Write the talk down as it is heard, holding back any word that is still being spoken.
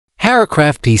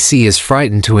HeroCraft PC is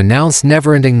frightened to announce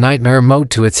Neverending Nightmare Mode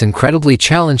to its incredibly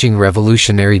challenging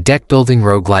revolutionary deck-building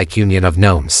roguelike Union of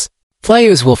Gnomes.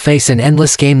 Players will face an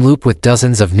endless game loop with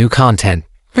dozens of new content,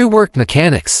 reworked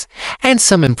mechanics, and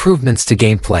some improvements to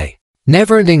gameplay.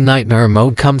 Neverending Nightmare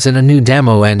Mode comes in a new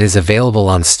demo and is available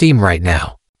on Steam right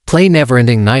now. Play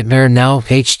Neverending Nightmare now.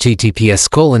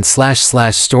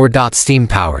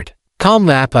 https://store.steam-powered.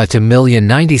 Map to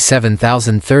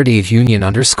 1,097,030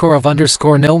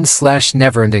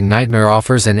 union_of_gnomes/Neverending Nightmare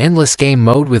offers an endless game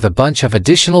mode with a bunch of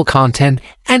additional content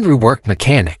and reworked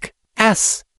mechanic.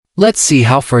 Let's see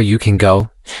how far you can go.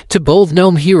 To bold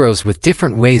gnome heroes with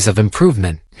different ways of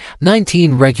improvement,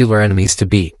 19 regular enemies to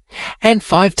beat, and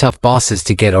 5 tough bosses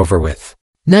to get over with.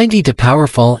 90 to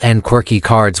powerful and quirky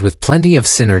cards with plenty of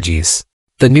synergies.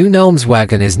 The new Gnomes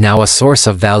wagon is now a source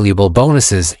of valuable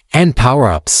bonuses and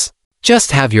power-ups.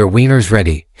 Just have your wieners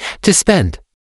ready to spend.